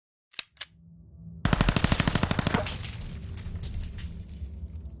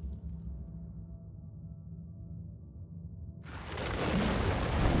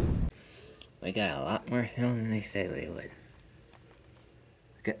We got a lot more snow than they said we would.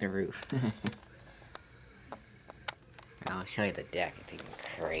 Look at the roof. I'll show you the deck. It's even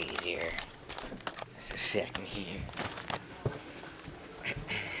crazier. Just a second here.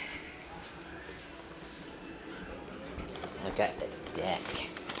 Look at the deck.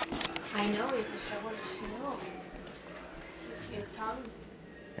 I know, we have to show her the snow. Your tongue.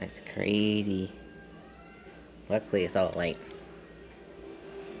 That's crazy. Luckily, it's all light.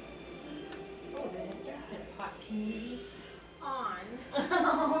 Oh, there's an Instant Pot community on.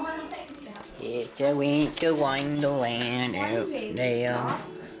 It's a winter wonderland out there.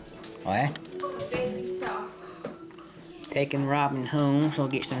 What? Baby sock. Taking Robin home so we'll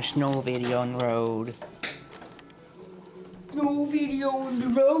get some snow video on the road. No video on the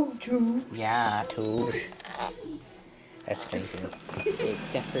road, too. Yeah, tools. That's crazy.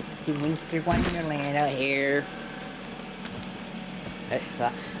 It's a freaking winter wonderland out here. That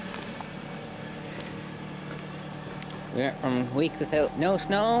sucks. We went from weeks without no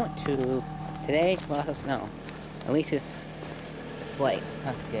snow to today to lots of snow. At least it's light.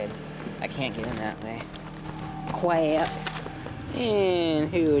 That's good. I can't get in that way. Quiet. And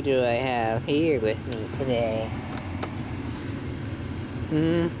who do I have here with me today?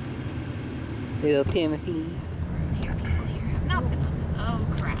 Little Timothy. Here, people here have not been on this. Oh,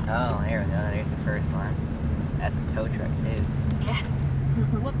 crap. Oh, there we go. There's the first one. That's a tow truck, too. Yeah.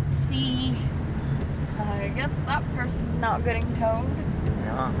 Whoopsie. I guess that person's not getting towed.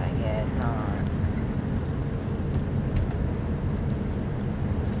 No, I guess not.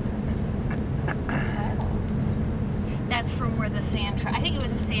 That's from where the sand truck. I think it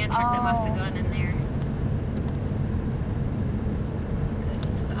was a sand truck that must have gone in there.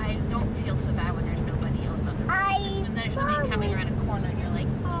 Good. I don't feel so bad when there's nobody else on the road. It's when there's somebody coming around a corner and you're like,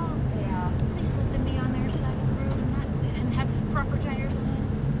 oh, Yeah. please let them be on their side of the road and have proper tires on it.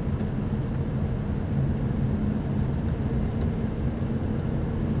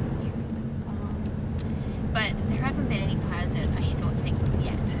 But there haven't been any piles out, I don't think,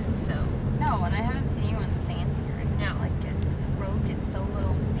 yet. So, No, and I haven't seen anyone sand here. And No. Like, this road gets so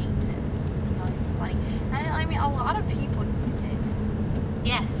little maintenance. It's not even funny. And I mean, a lot of people use it.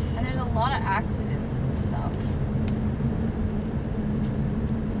 yes. And there's a lot of accidents and stuff.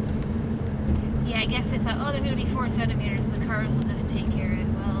 Yeah, I guess they thought, oh, there's going to be 4 centimeters. The cars will just take care of it.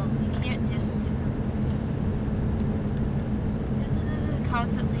 Well, you can't just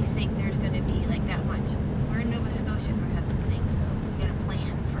constantly think there's going to be like that much. We're in Nova Scotia, for heaven's sake, so we got to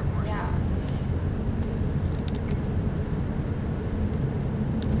plan for more. Yeah.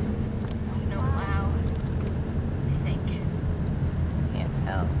 Snowplow, I think. Can't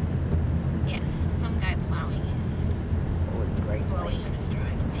tell. Yes, some guy plowing is Holy great blowing light. on his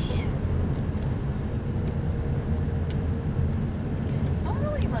driveway. Not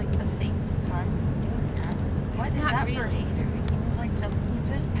really like the safest time doing that. What is Not that really. person doing? He was like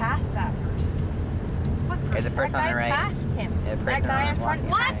he just passed that person. What There's a person? person That on guy the right. passed him. Yeah, the That person guy on in the front right.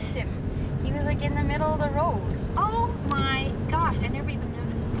 What? passed him. He was like in the middle of the road. Oh my gosh, I never even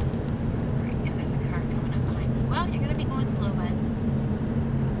noticed. Right, yeah, there's a car coming up behind me. Well, you're going to be going slow, bud.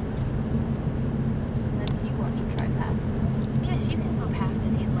 Unless you want to try passing us. Yes, you can go past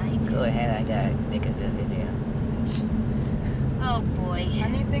if you'd like. Go ahead, I gotta make a good video. Oh boy.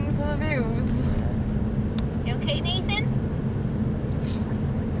 Anything for the views. You okay, Nathan?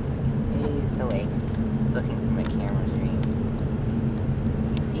 He's awake. Looking for my camera screen.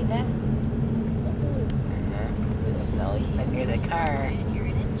 You see that? It's snowy, but there's a car. And you're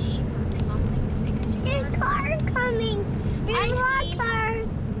in a Jeep or something just because you There's are. cars coming. There's I a lot see. of cars.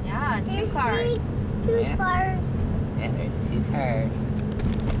 Yeah, two There's cars. Two Yeah. cars. Yeah, there's 2 cars.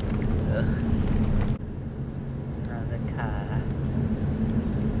 Ugh. Another car.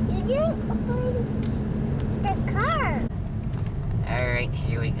 You didn't open the car. Alright,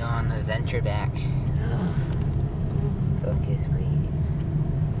 here we go on the venture back. Focus, please.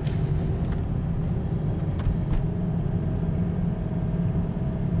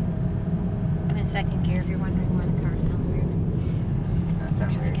 I'm in second gear if you're wondering why the car sounds weird. That sounds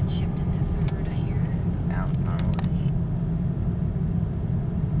Actually, I weird. can shift into third, I hear. Sounds normally.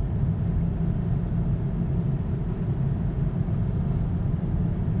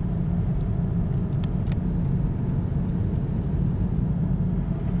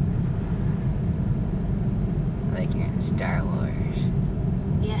 Like you're in Star Wars.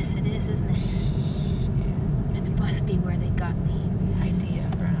 Yes, it is, isn't it? Yeah. It must be where they got the Idea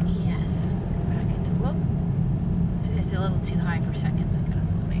from. yes. Go back into whoop. It's a little too high for seconds. I gotta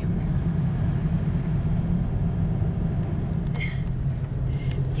slow down.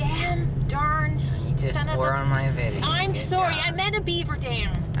 Damn darn You just son of swore a- on my video. I'm Get sorry, I meant a beaver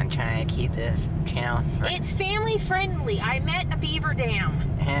dam. I'm trying to keep this channel. It's family friendly. I meant a beaver dam.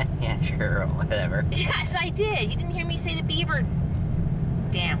 Yeah, sure, whatever. Yes, I did. You didn't hear me say the beaver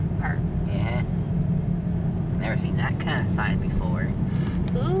dam part. Yeah. Never seen that kind of sign before.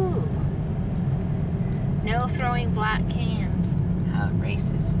 Ooh. No throwing black cans. How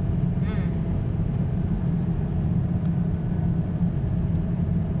racist.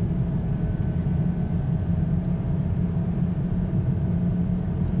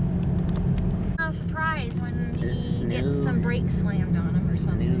 I'm surprised when This he gets new- some brakes slammed on him or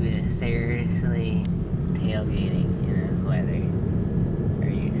something. Noob is seriously tailgating in this weather. Are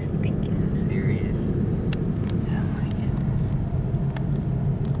you thinking serious? Oh my goodness.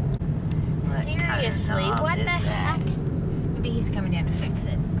 What kind of Seriously, knob what is the that? heck? Maybe he's coming down to fix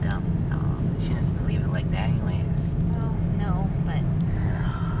it. Dumb knob. Shouldn't leave it like that anyways. Well, no, but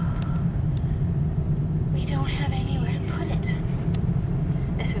we don't have anywhere to put it.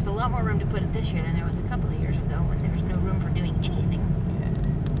 Yes, there's a lot more room to put it this year than there was a couple of years ago when there was no room for doing anything.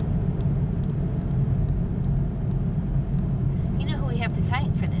 You know who we have to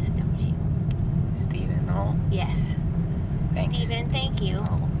thank for this, don't you? Steven, no. Yes. Thanks. Stephen, thank you.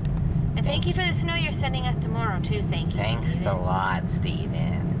 Oh, And thank you for the snow you're sending us tomorrow, too. Thank you, thanks a Stephen. lot,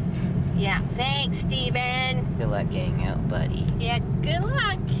 Steven. Yeah, thanks, Stephen. Good luck getting out, buddy. Yeah, good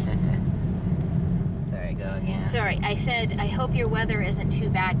luck. Sorry, go again. Sorry, I said I hope your weather isn't too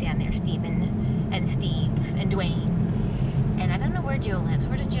bad down there, Stephen and Steve and Dwayne. And I don't know where Joe lives.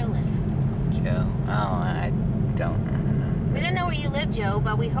 Where does Joe live? Joe. Oh, I don't remember. We don't know where you live, Joe,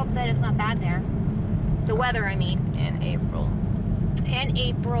 but we hope that it's not bad there. The weather, I mean. In April. And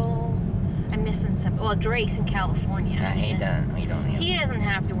April. I'm missing some. Well, Drake's in California. He doesn't. We don't. He doesn't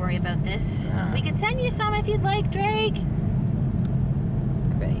have to worry about this. No. We could send you some if you'd like, Drake.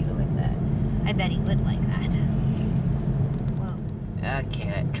 I bet you would like that. I bet he would like that. Whoa. Okay,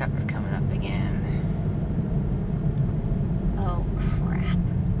 that truck's coming up again. Oh, crap.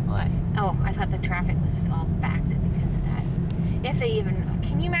 What? Oh, I thought the traffic was all backed because of that. If they even...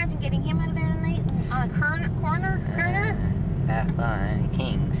 Can you imagine getting him out of there tonight? On a corner? Kerner? Have fun.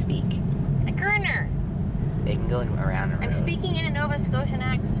 King, speak. A Kerner. They can go around the road. I'm speaking in a Nova Scotian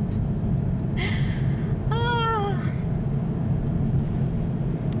accent. Oh.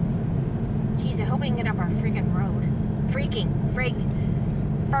 Jeez, I hope we can get up our freaking road. Farking.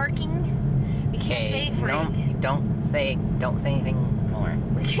 We can't say frig. No, don't say anything more.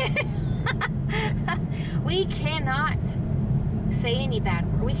 We can't. We cannot say any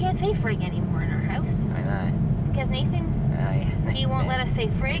bad word. We can't say frig anymore in our house Why not? because Nathan, he won't let us say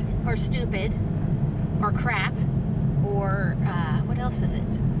frig or stupid or crap or what else is it?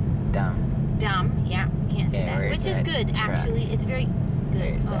 Dumb. Dumb. Yeah, we can't say Okay, that, where's which is that good truck? actually. It's very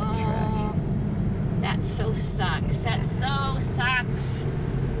good. Where's that truck? That so sucks. That so sucks. Oh,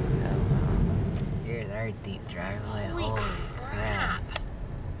 well. Here's our deep driveway. Holy crap!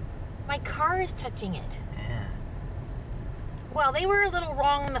 My car is touching it. Yeah. Well, they were a little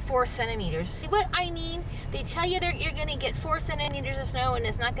wrong on the 4 centimeters. See what I mean? They tell you you're going to get 4 centimeters of snow and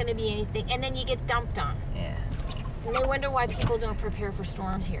it's not going to be anything, and then you get dumped on. Yeah. And they wonder why people don't prepare for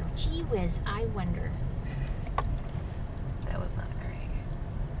storms here. Gee whiz, I wonder. That was not Craig.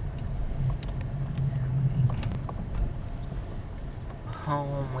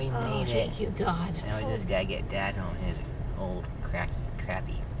 Home, we made it. Thank you, God. Now we just gotta get Dad on his old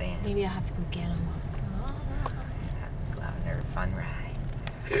crappy van. Maybe I'll have to go get him. Go out on their fun ride.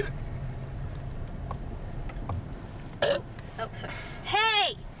 Oh, sorry.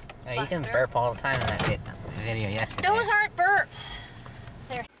 Hey! Oh, you can Buster. burp all the time in that video yesterday. Those aren't burps.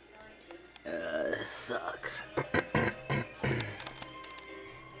 There. This sucks.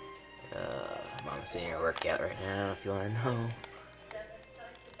 Mom's doing her workout right now, if you want to know.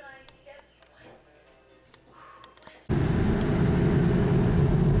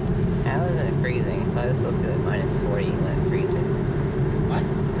 How is it freezing? I thought it was supposed to be like minus 40 when it freezes. What?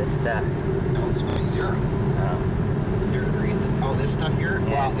 This stuff. No, it's supposed to be 0. Oh. 0 degrees. Oh, this stuff here?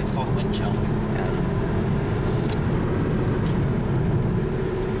 Yeah. Well, it's called wind chill.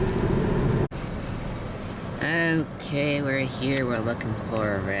 Okay, we're here. We're looking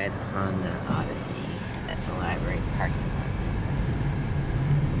for a red Honda Odyssey at the library parking lot.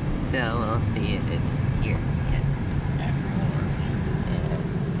 So we'll see if it's here yet. Yeah.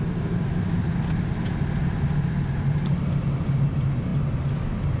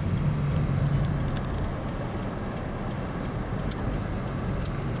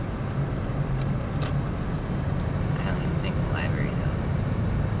 I don't even think the library though.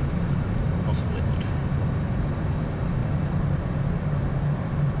 Possibly not.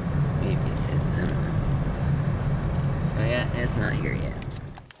 Maybe it is. I don't know.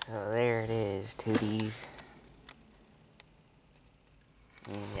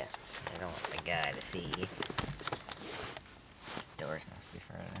 to see. Doors must be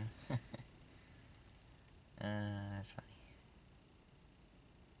frozen. That's funny.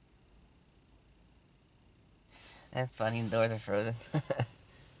 That's funny, the doors are frozen.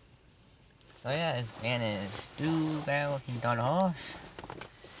 So yeah, this van is Stu Bell, he got a horse.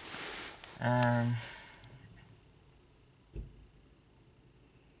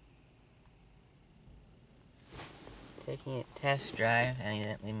 Taking a test drive, and he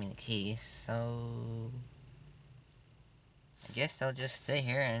didn't leave me the keys, so I guess I'll just stay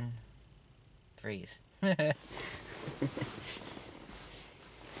here and freeze. That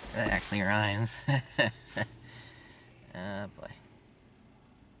actually rhymes. Oh boy.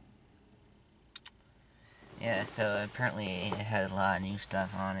 Yeah, so apparently it has a lot of new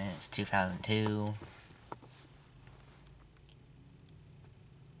stuff on it. It's 2002. And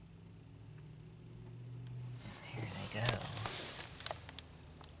here they go.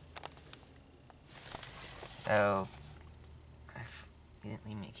 So, he didn't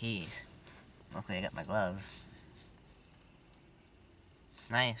leave me keys. Luckily I got my gloves.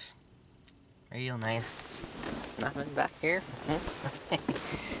 Nice. Real nice. Nothing back here.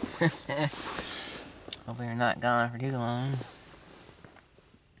 Hope we're not gone for too long.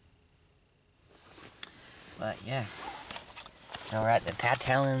 But yeah. So we're at the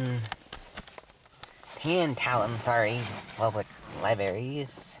Tantalum Public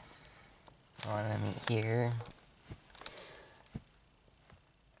Libraries. I wanna meet here.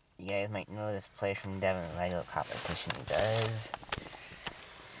 You guys might know this place from Devin Lego competition he does.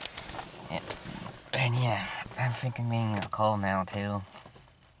 Yep. And yeah, I'm thinking being it's cold now too.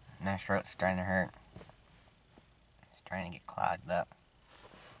 My throat's starting to hurt. It's trying to get clogged up.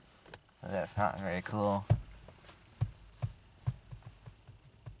 So that's not very cool.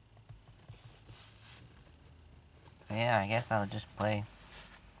 So yeah, I guess I'll just play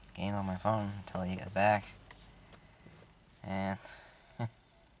games on my phone until he gets back. And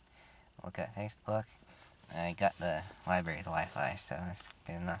look at Facebook. I got the library's Wi-Fi, so that's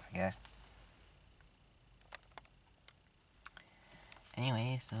good enough, I guess.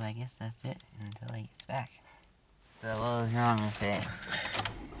 Anyway, so I guess that's it until he gets back. So what was wrong with it?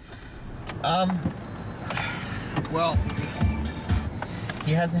 Well,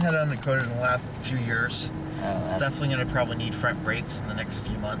 he hasn't had it undercoated in the last few years. Oh, It's definitely going to probably need front brakes in the next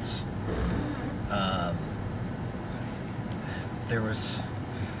few months. There was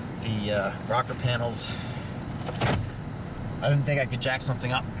the rocker panels. I didn't think I could jack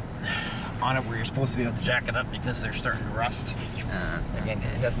something up on it where you're supposed to be able to jack it up because they're starting to rust. Again,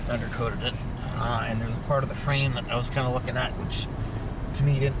 because he hasn't undercoated it. And there's a part of the frame that I was kind of looking at, which to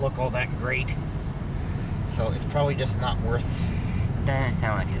me didn't look all that great. So it's probably just not worth. Doesn't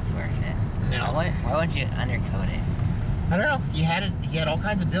sound like it's worth it. No. Why would you undercoat it I don't know. He had all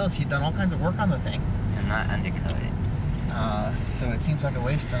kinds of bills. He'd done all kinds of work on the thing. and not undercoat it? So it seems like a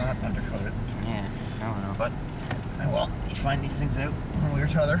waste to not undercoat it. Yeah, I don't know. But well, you find these things out one way or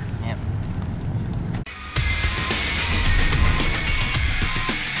t'other. Yep.